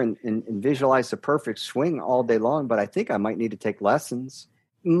lay there and visualize the perfect swing all day long, but I think I might need to take lessons.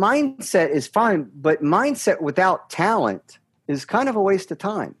 Mindset is fine, but mindset without talent is kind of a waste of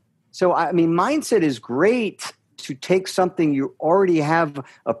time. So, I mean, mindset is great to take something you already have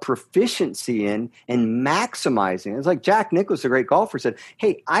a proficiency in and maximizing. It's like Jack Nicklaus, a great golfer, said,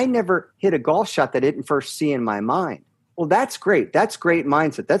 hey, I never hit a golf shot that I didn't first see in my mind. Well, that's great. That's great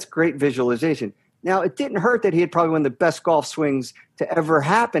mindset. That's great visualization. Now, it didn't hurt that he had probably one of the best golf swings to ever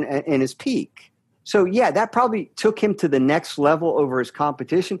happen in his peak. So, yeah, that probably took him to the next level over his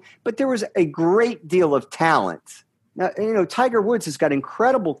competition. But there was a great deal of talent. Now, Tiger Woods has got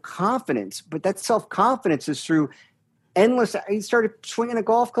incredible confidence, but that self-confidence is through endless. He started swinging a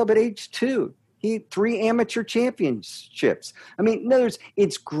golf club at age 2. He had 3 amateur championships. I mean, in other words,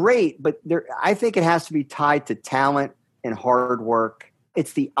 it's great, but I think it has to be tied to talent and hard work.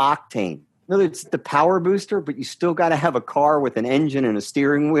 It's the octane. In other words, it's the power booster, but you still got to have a car with an engine and a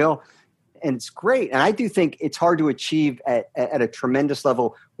steering wheel. And it's great. And I do think it's hard to achieve at a tremendous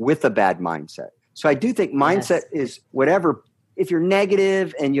level with a bad mindset. So I do think mindset is whatever. If you're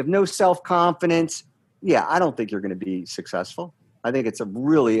negative and you have no self-confidence, I don't think you're going to be successful. I think it's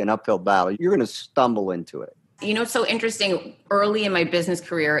an uphill battle. You're going to stumble into it. It's so interesting. Early in my business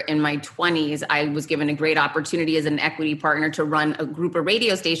career, in my 20s, I was given a great opportunity as an equity partner to run a group of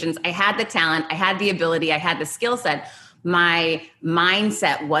radio stations. I had the talent, I had the ability, I had the skill set. My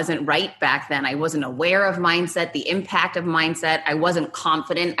mindset wasn't right back then. I wasn't aware of mindset, the impact of mindset. I wasn't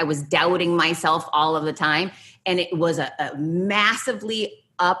confident. I was doubting myself all of the time. And it was a massively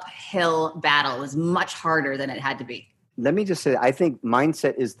uphill battle. It was much harder than it had to be. Let me just say, I think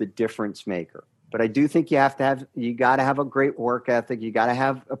mindset is the difference maker. But I do think you got to have a great work ethic. You got to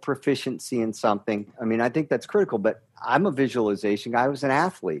have a proficiency in something. I mean, I think that's critical, but I'm a visualization guy. I was an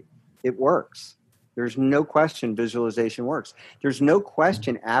athlete. It works. There's no question visualization works. There's no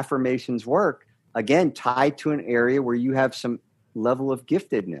question affirmations work, again, tied to an area where you have some level of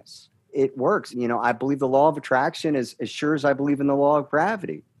giftedness. It works. I believe the law of attraction is as sure as I believe in the law of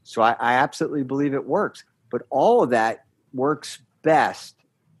gravity. So I absolutely believe it works. But all of that works best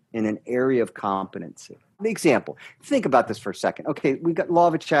in an area of competency. The example, think about this for a second. Okay, we've got law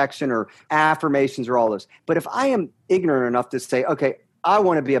of attraction or affirmations or all this. But if I am ignorant enough to say, okay, I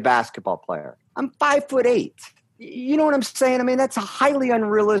want to be a basketball player. I'm 5'8". You know what I'm saying? I mean, that's highly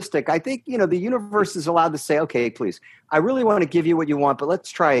unrealistic. I think, the universe is allowed to say, okay, please, I really want to give you what you want, but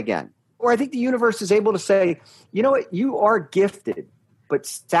let's try again. Or I think the universe is able to say, you know what, you are gifted, but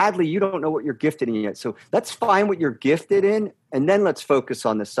sadly, you don't know what you're gifted in yet. So let's find what you're gifted in, and then let's focus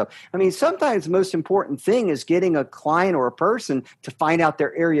on this stuff. I mean, sometimes the most important thing is getting a client or a person to find out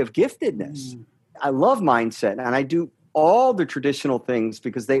their area of giftedness. I love mindset, and I do all the traditional things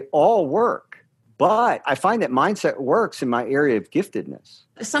because they all work. But I find that mindset works in my area of giftedness.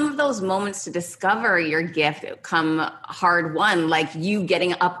 Some of those moments to discover your gift come hard won, like you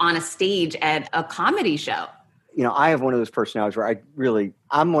getting up on a stage at a comedy show. I have one of those personalities where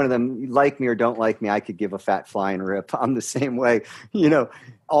I'm one of them, like me or don't like me, I could give a fat flying rip. I'm the same way,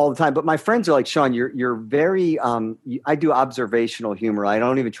 all the time. But my friends are like, Sean, you're very, I do observational humor. I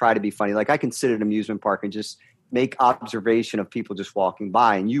don't even try to be funny. Like I can sit at an amusement park and just make observation of people just walking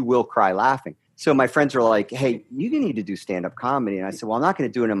by and you will cry laughing. So my friends are like, hey, you need to do stand-up comedy. And I said, well, I'm not going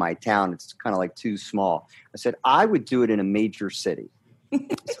to do it in my town. It's kind of like too small. I said, I would do it in a major city.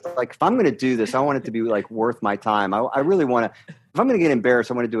 So like, if I'm going to do this, I want it to be like worth my time. I really want to, if I'm going to get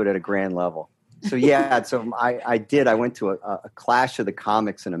embarrassed, I want to do it at a grand level. So yeah, so I went to a Clash of the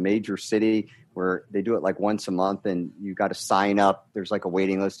Comics in a major city where they do it like once a month, and you got to sign up. There's like a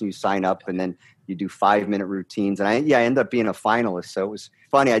waiting list, and you sign up, and then you do 5-minute routines. And I ended up being a finalist. So it was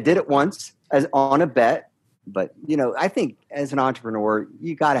funny. I did it once on a bet, but I think as an entrepreneur,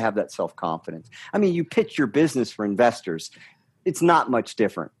 you got to have that self-confidence. I mean, you pitch your business for investors. It's not much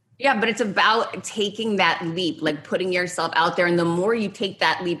different. Yeah, but it's about taking that leap, like putting yourself out there. And the more you take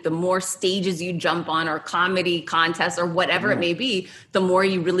that leap, the more stages you jump on, or comedy contests or whatever it may be, the more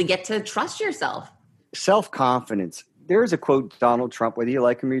you really get to trust yourself. Self-confidence. There's a quote, Donald Trump, whether you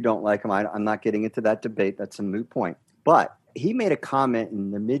like him or you don't like him, I'm not getting into that debate. That's a moot point. But he made a comment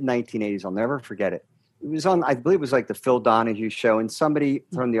in the mid-1980s. I'll never forget it. It was on, I believe it was like the Phil Donahue show. And somebody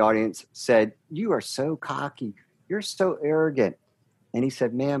from the audience said, "You are so cocky. You're so arrogant." And he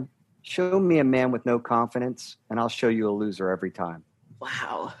said, "Ma'am, show me a man with no confidence, and I'll show you a loser every time."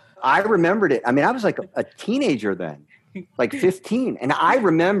 Wow. I remembered it. I mean, I was like a teenager then, like 15. And I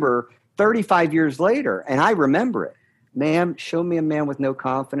remember 35 years later, and I remember it. "Ma'am, show me a man with no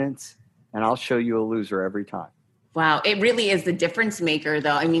confidence, and I'll show you a loser every time." Wow. It really is the difference maker,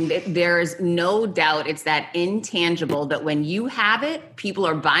 though. I mean, there's no doubt it's that intangible that when you have it, people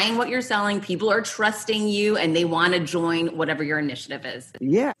are buying what you're selling, people are trusting you, and they want to join whatever your initiative is.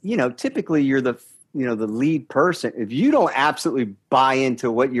 Yeah. Typically you're the lead person. If you don't absolutely buy into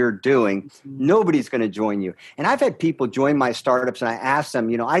what you're doing, nobody's going to join you. And I've had people join my startups, and I ask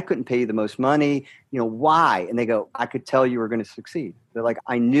them, I couldn't pay you the most money, why? And they go, "I could tell you were going to succeed." They're like,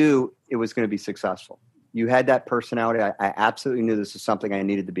 "I knew it was going to be successful. You had that personality. I absolutely knew this was something I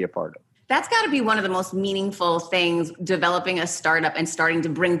needed to be a part of." That's got to be one of the most meaningful things, developing a startup and starting to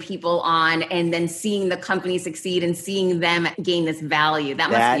bring people on and then seeing the company succeed and seeing them gain this value.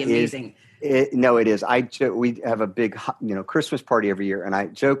 That must be amazing. No, it is. We have a big, Christmas party every year. And I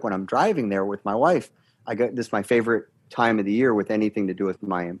joke when I'm driving there with my wife, this is my favorite time of the year with anything to do with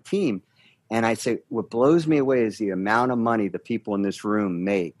my team. And I say, what blows me away is the amount of money the people in this room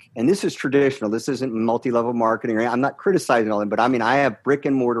make. And this is traditional. This isn't multi-level marketing. I'm not criticizing all them, but I mean, I have brick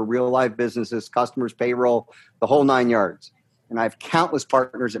and mortar, real life businesses, customers, payroll, the whole 9 yards. And I have countless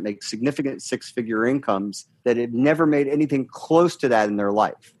partners that make significant 6-figure incomes that have never made anything close to that in their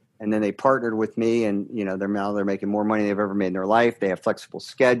life. And then they partnered with me, and they're making more money than they've ever made in their life. They have flexible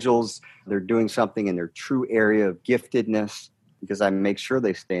schedules. They're doing something in their true area of giftedness, because I make sure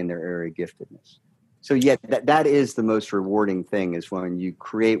they stay in their area of giftedness. So yeah, that is the most rewarding thing, is when you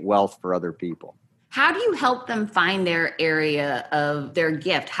create wealth for other people. How do you help them find their area of their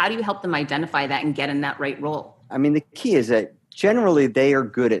gift? How do you help them identify that and get in that right role? I mean, the key is that generally they are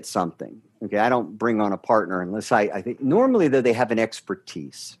good at something. Okay, I don't bring on a partner unless I think normally though they have an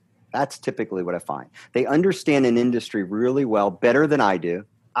expertise. That's typically what I find. They understand an industry really well, better than I do.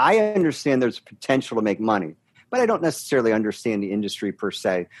 I understand there's potential to make money, but I don't necessarily understand the industry per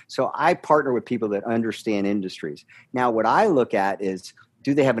se. So I partner with people that understand industries. Now, what I look at is,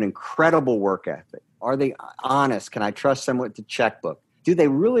 do they have an incredible work ethic? Are they honest? Can I trust them with the checkbook? Do they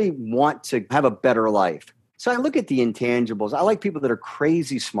really want to have a better life? So I look at the intangibles. I like people that are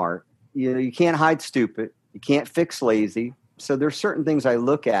crazy smart. You can't hide stupid. You can't fix lazy. So there's certain things I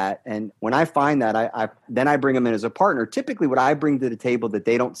look at, and when I find that, then I bring them in as a partner. Typically, what I bring to the table that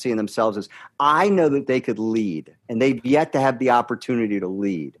they don't see in themselves is I know that they could lead, and they've yet to have the opportunity to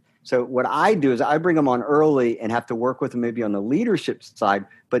lead. So what I do is I bring them on early and have to work with them maybe on the leadership side,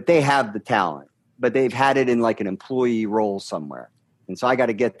 but they have the talent, but they've had it in like an employee role somewhere. And so I got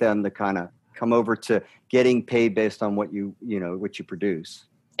to get them to kind of come over to getting paid based on what you produce.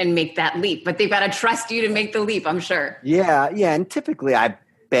 And make that leap, but they've got to trust you to make the leap, I'm sure. Yeah. And typically I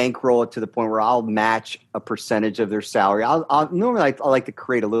bankroll it to the point where I'll match a percentage of their salary. Normally I like to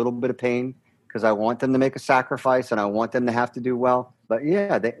create a little bit of pain because I want them to make a sacrifice and I want them to have to do well. But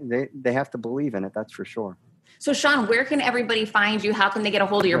yeah, they have to believe in it. That's for sure. So Sean, where can everybody find you? How can they get a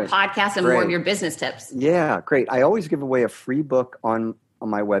hold of your podcast and more of your business tips? Yeah, great. I always give away a free book on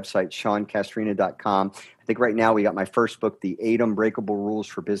my website, SeanCastrina.com. I think right now we got my first book, The 8 Unbreakable Rules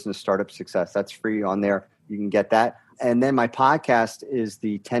for Business Startup Success. That's free on there. You can get that. And then my podcast is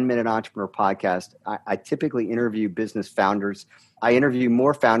the 10-Minute Entrepreneur Podcast. I typically interview business founders. I interview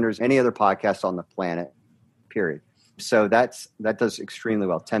more founders than any other podcast on the planet, period. So that does extremely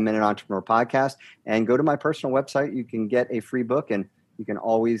well. 10-Minute Entrepreneur Podcast. And go to my personal website. You can get a free book, and you can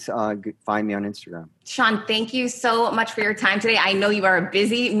always find me on Instagram. Sean, thank you so much for your time today. I know you are a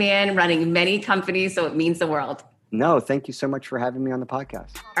busy man running many companies, so it means the world. No, thank you so much for having me on the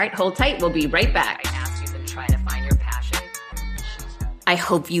podcast. All right, hold tight. We'll be right back. I asked you to try to find your passion. I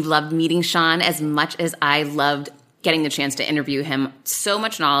hope you loved meeting Sean as much as I loved getting the chance to interview him. So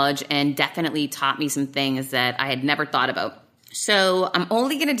much knowledge, and definitely taught me some things that I had never thought about. So I'm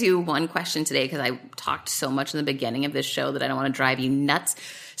only going to do one question today because I talked so much in the beginning of this show that I don't want to drive you nuts.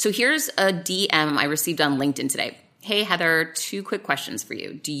 So here's a DM I received on LinkedIn today. Hey, Heather, 2 quick questions for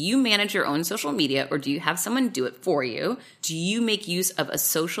you. Do you manage your own social media, or do you have someone do it for you? Do you make use of a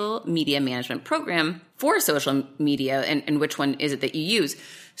social media management program for social media, and which one is it that you use?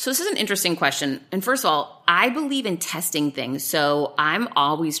 So this is an interesting question. And first of all, I believe in testing things. So I'm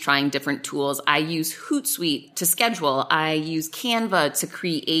always trying different tools. I use Hootsuite to schedule. I use Canva to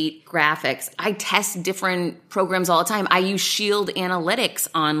create graphics. I test different programs all the time. I use Shield Analytics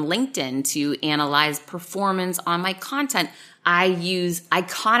on LinkedIn to analyze performance on my content. I use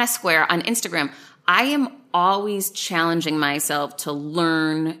Iconosquare on Instagram. I am always challenging myself to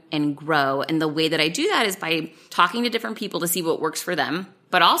learn and grow. And the way that I do that is by talking to different people to see what works for them,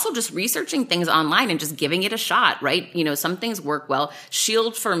 but also just researching things online and just giving it a shot, right? You know, some things work well.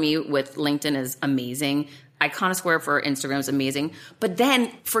 Shield for me with LinkedIn is amazing. Iconosquare for Instagram is amazing. But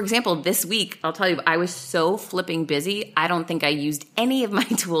then, for example, this week, I'll tell you, I was so flipping busy. I don't think I used any of my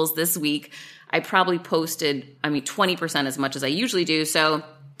tools this week. I probably posted, 20% as much as I usually do. So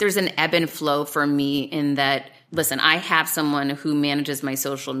there's an ebb and flow for me in that, listen, I have someone who manages my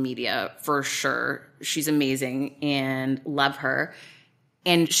social media for sure. She's amazing and love her.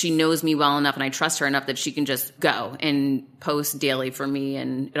 And she knows me well enough and I trust her enough that she can just go and post daily for me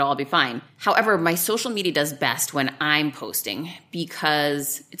and it'll all be fine. However, my social media does best when I'm posting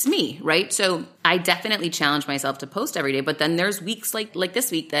because it's me, right? So I definitely challenge myself to post every day, but then there's weeks like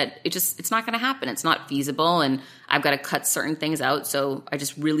this week that it's not going to happen. It's not feasible and I've got to cut certain things out. So I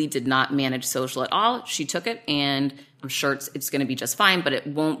just really did not manage social at all. She took it and I'm sure it's going to be just fine, but it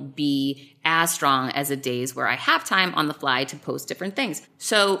won't be as strong as the days where I have time on the fly to post different things.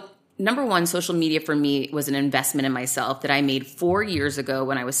 So number one, social media for me was an investment in myself that I made 4 years ago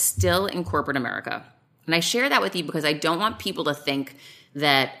when I was still in corporate America. And I share that with you because I don't want people to think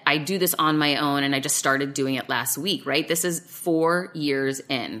that I do this on my own and I just started doing it last week, right? This is 4 years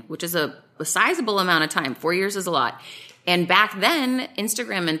in, which is a sizable amount of time. 4 years is a lot. And back then,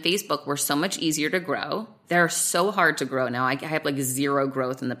 Instagram and Facebook were so much easier to grow. They're so hard to grow now. I have like 0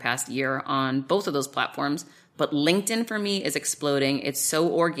 growth in the past year on both of those platforms. But LinkedIn for me is exploding. It's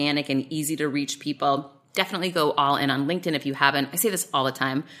so organic and easy to reach people. Definitely go all in on LinkedIn if you haven't. I say this all the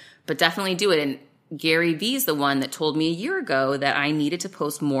time, but definitely do it. And Gary Vee is the one that told me a year ago that I needed to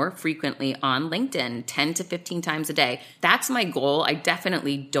post more frequently on LinkedIn, 10 to 15 times a day. That's my goal. I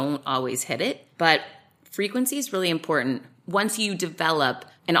definitely don't always hit it, but frequency is really important once you develop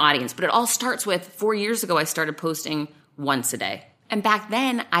an audience. But it all starts with 4 years ago, I started posting once a day. And back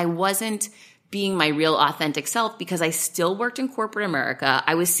then, I wasn't being my real authentic self because I still worked in corporate America.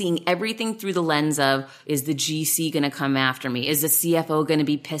 I was seeing everything through the lens of, is the GC going to come after me? Is the CFO going to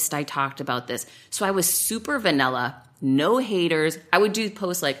be pissed I talked about this? So I was super vanilla, no haters. I would do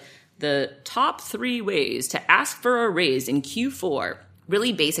posts like the top 3 ways to ask for a raise in Q4.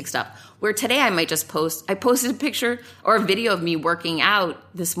 Really basic stuff. Where today I might just I posted a picture or a video of me working out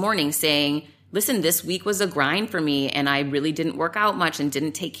this morning saying, listen, this week was a grind for me and I really didn't work out much and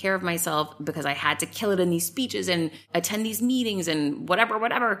didn't take care of myself because I had to kill it in these speeches and attend these meetings and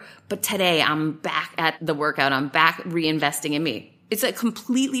whatever. But today I'm back at the workout. I'm back reinvesting in me. It's a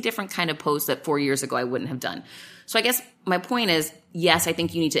completely different kind of post that 4 years ago I wouldn't have done. So I guess my point is, yes, I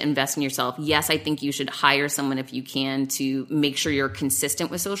think you need to invest in yourself. Yes, I think you should hire someone if you can to make sure you're consistent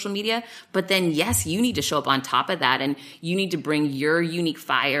with social media. But then, yes, you need to show up on top of that and you need to bring your unique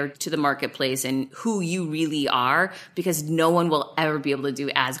fire to the marketplace and who you really are, because no one will ever be able to do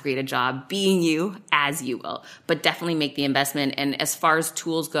as great a job being you as you will. But definitely make the investment. And as far as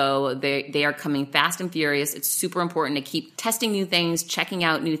tools go, they are coming fast and furious. It's super important to keep testing new things, checking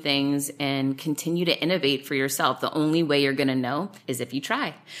out new things, and continue to innovate for yourself. The only way you're going to know is if you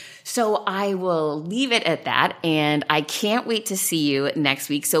try. So I will leave it at that. And I can't wait to see you next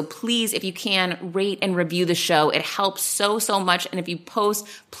week. So please, if you can, rate and review the show. It helps so much. And if you post,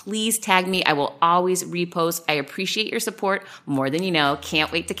 please tag me. I will always repost. I appreciate your support more than you know.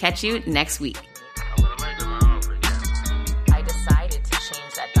 Can't wait to catch you next week. I decided to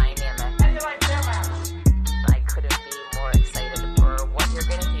change that dynamic. I couldn't be more excited for what you're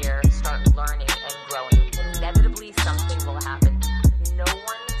going to hear. Start learning and growing. Inevitably, something will happen. No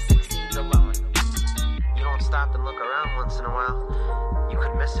one succeeds alone. You don't stop and look around once in a while, you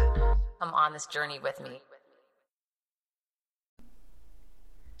could miss it. Come on this journey with me.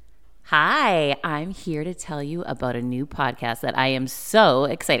 Hi, I'm here to tell you about a new podcast that I am so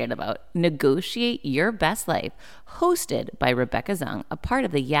excited about. Negotiate Your Best Life, hosted by Rebecca Zung, a part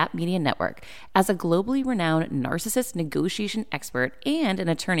of the Yap Media Network. As a globally renowned narcissist negotiation expert and an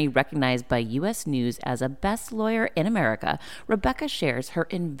attorney recognized by U.S. News as a best lawyer in America, Rebecca shares her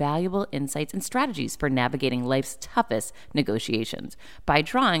invaluable insights and strategies for navigating life's toughest negotiations. By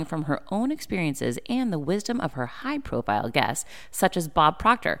drawing from her own experiences and the wisdom of her high-profile guests, such as Bob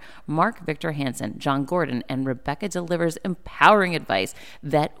Proctor, Mark Victor Hansen, John Gordon, and Rebecca delivers empowering advice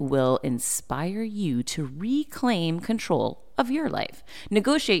that will inspire you to reclaim control of your life.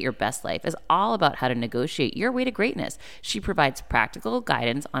 Negotiate Your Best Life is all about how to negotiate your way to greatness. She provides practical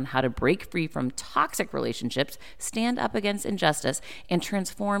guidance on how to break free from toxic relationships, stand up against injustice, and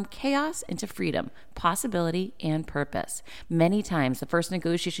transform chaos into freedom, possibility, and purpose. Many times, the first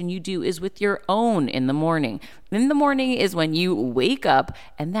negotiation you do is with your own in the morning. In the morning is when you wake up,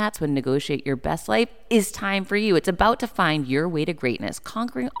 and that's when Negotiate Your Best Life is time for you. It's about to find your way to greatness,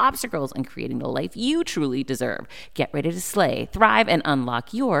 conquering obstacles, and creating the life you truly deserve. Get ready to slay, thrive, and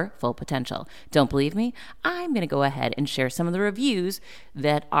unlock your full potential. Don't believe me? I'm going to go ahead and share some of the reviews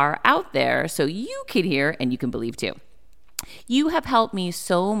that are out there so you can hear and you can believe too. You have helped me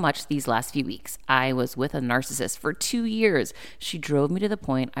so much these last few weeks. I was with a narcissist for 2 years. She drove me to the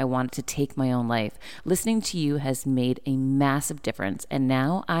point I wanted to take my own life. Listening to you has made a massive difference, and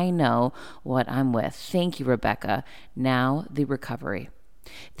now I know what I'm with. Thank you, Rebecca. Now the recovery.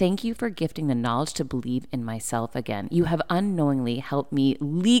 Thank you for gifting the knowledge to believe in myself again. You have unknowingly helped me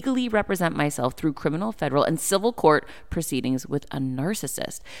legally represent myself through criminal, federal, and civil court proceedings with a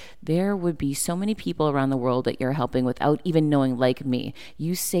narcissist. There would be so many people around the world that you're helping without even knowing, like me.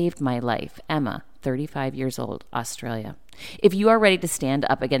 You saved my life. Emma, 35 years old, Australia. If you are ready to stand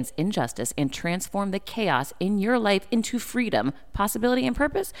up against injustice and transform the chaos in your life into freedom, possibility, and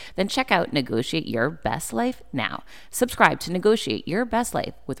purpose, then check out Negotiate Your Best Life now. Subscribe to Negotiate Your Best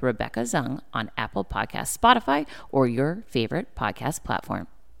Life with Rebecca Zung on Apple Podcasts, Spotify, or your favorite podcast platform.